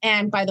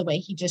 And by the way,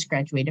 he just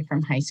graduated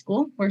from high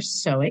school. We're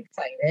so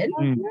excited.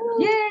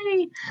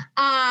 Yay.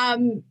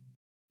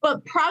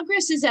 But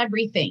progress is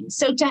everything.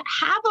 So to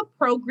have a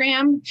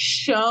program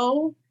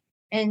show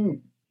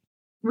and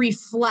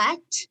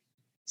reflect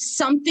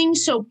something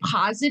so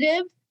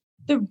positive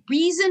The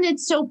reason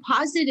it's so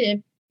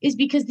positive is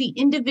because the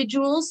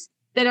individuals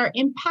that are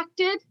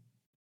impacted,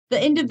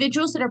 the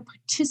individuals that are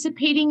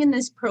participating in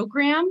this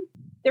program,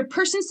 their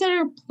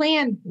person-centered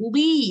plan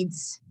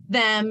leads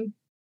them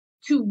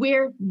to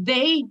where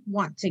they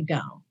want to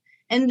go.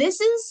 And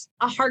this is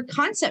a hard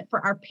concept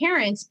for our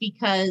parents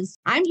because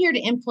I'm here to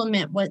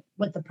implement what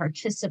the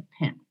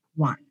participant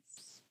wants.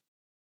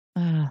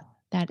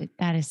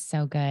 That is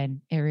so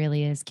good. It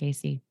really is,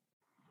 Casey.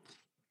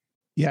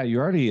 Yeah, you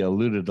already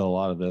alluded to a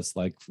lot of this,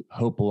 like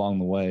hope along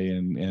the way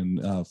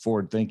and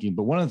forward thinking.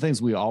 But one of the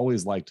things we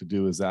always like to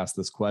do is ask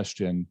this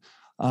question.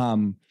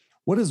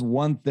 What is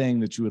one thing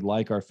that you would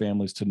like our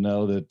families to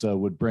know that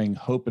would bring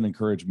hope and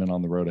encouragement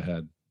on the road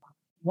ahead?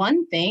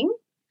 One thing?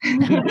 I'm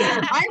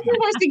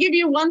supposed to give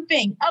you one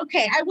thing.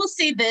 Okay, I will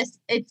say this.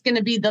 It's going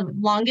to be the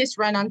longest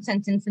run-on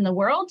sentence in the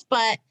world,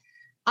 but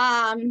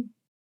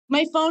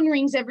my phone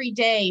rings every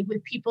day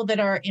with people that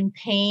are in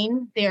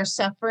pain. They are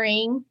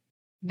suffering.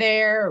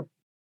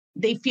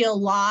 They feel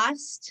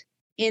lost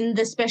in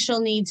the special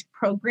needs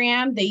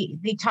program. They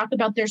talk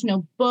about there's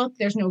no book,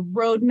 there's no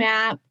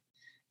roadmap.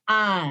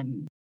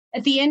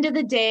 At the end of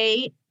the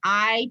day,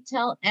 I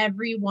tell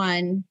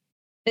everyone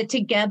that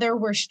together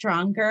we're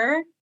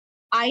stronger.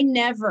 I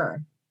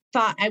never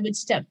thought I would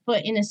step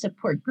foot in a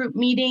support group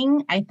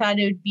meeting. I thought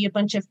it would be a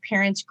bunch of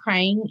parents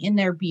crying in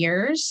their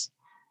beers.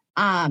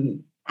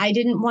 I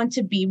didn't want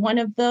to be one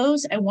of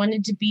those. I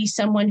wanted to be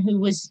someone who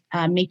was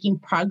making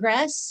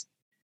progress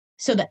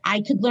so that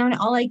I could learn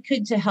all I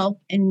could to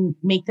help and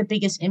make the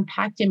biggest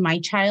impact in my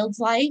child's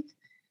life.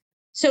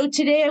 So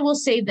today I will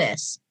say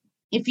this.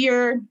 If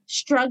you're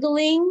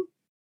struggling,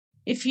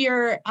 if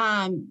you're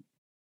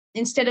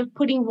instead of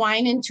putting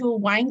wine into a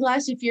wine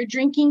glass, if you're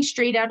drinking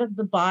straight out of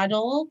the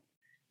bottle,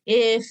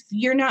 if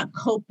you're not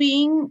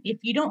coping, if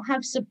you don't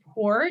have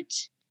support,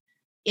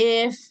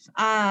 if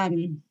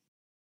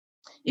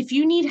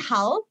you need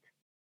help,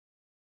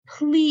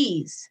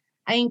 please,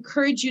 I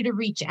encourage you to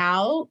reach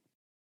out.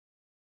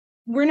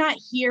 We're not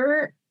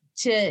here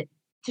to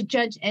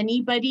judge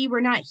anybody.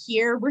 We're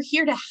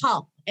here to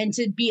help and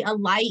to be a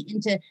light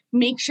and to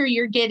make sure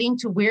you're getting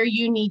to where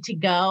you need to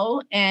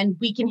go. And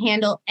we can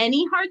handle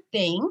any hard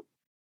thing,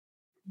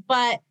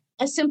 but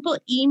a simple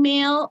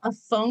email, a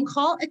phone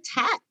call, a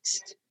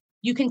text.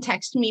 You can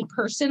text me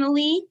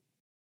personally.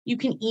 You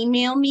can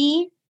email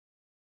me.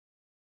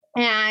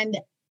 And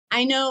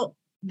I know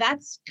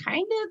that's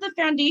kind of the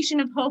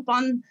foundation of hope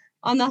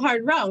on the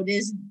hard road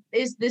is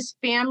this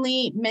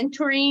family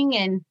mentoring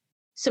and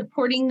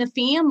supporting the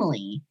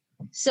family.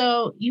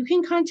 So you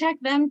can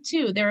contact them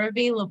too. They're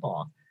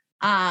available.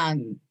 I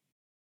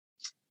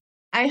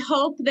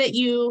hope that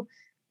you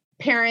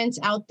parents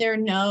out there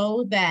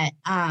know that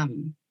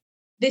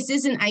this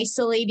is an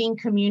isolating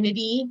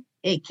community.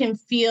 It can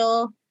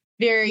feel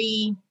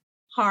very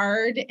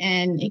hard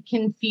and you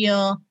can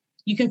feel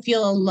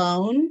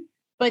alone,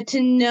 but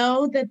to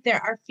know that there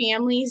are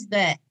families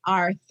that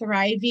are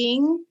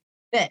thriving,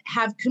 that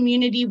have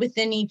community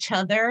within each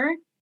other.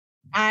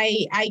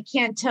 I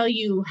can't tell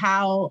you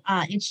how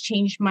it's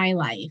changed my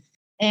life.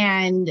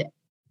 And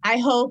I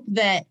hope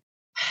that,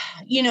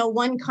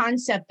 one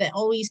concept that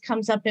always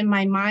comes up in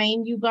my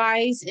mind, you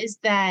guys, is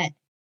that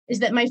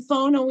my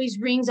phone always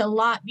rings a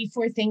lot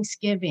before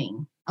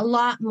Thanksgiving, a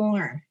lot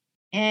more.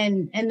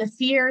 And the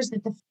fears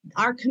that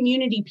our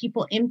community,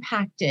 people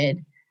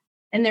impacted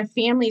and their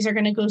families are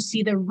going to go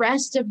see the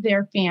rest of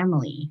their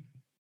family.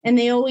 And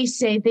they always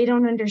say they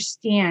don't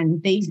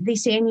understand. They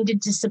say I need to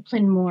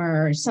discipline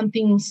more, or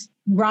something's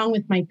wrong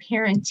with my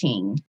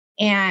parenting.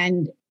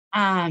 And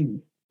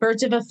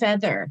birds of a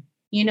feather,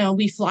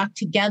 we flock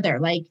together.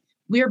 Like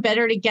we're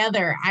better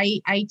together.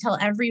 I tell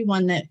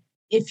everyone that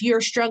if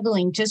you're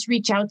struggling, just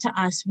reach out to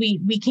us.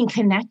 We can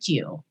connect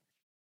you,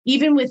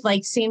 even with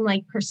same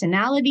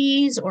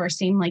personalities or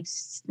same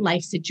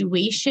life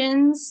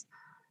situations.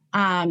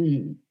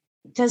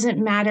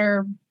 Doesn't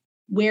matter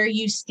where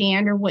you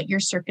stand or what your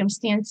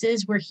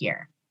circumstances, we're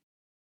here.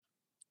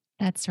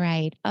 That's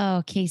right.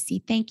 Oh,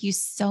 Casey, thank you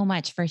so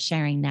much for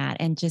sharing that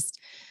and just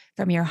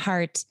from your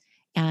heart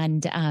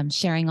and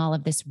sharing all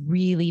of this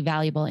really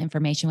valuable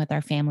information with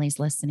our families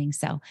listening.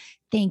 So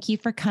thank you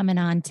for coming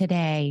on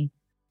today.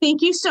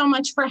 Thank you so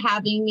much for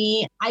having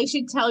me. I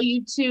should tell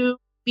you too,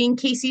 being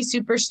Casey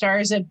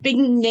Superstar is a big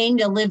name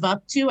to live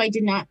up to. I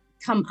did not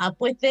come up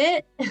with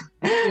it.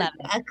 Love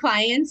it.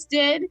 Clients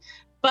did.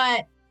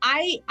 But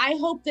I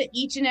hope that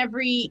each and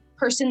every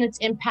person that's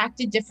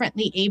impacted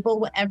differently able,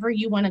 whatever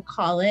you want to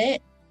call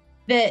it,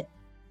 that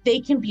they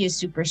can be a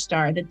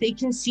superstar, that they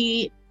can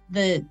see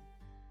the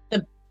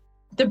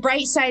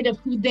bright side of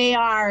who they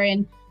are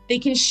and they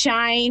can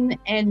shine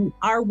and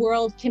our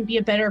world can be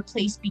a better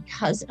place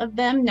because of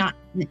them, not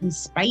in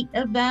spite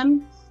of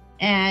them.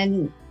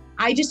 And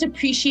I just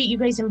appreciate you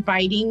guys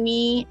inviting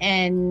me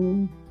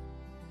and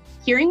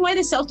hearing why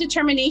the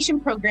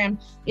self-determination program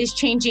is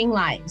changing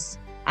lives.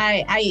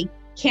 I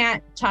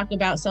can't talk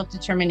about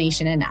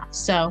self-determination enough.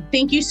 So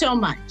thank you so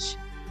much.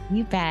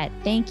 You bet.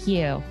 Thank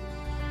you.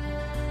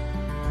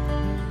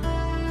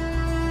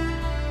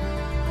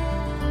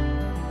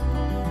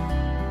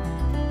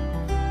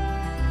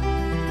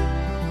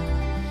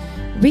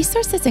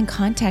 Resources and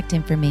contact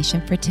information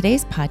for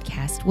today's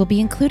podcast will be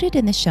included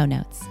in the show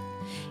notes.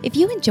 If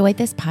you enjoyed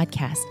this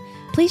podcast,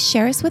 please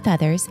share us with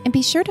others and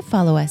be sure to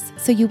follow us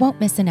so you won't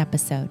miss an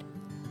episode.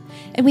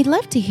 And we'd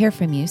love to hear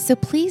from you, so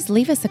please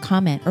leave us a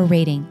comment or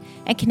rating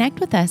and connect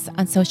with us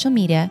on social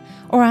media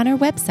or on our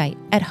website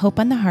at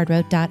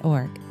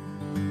hopeonthehardroad.org.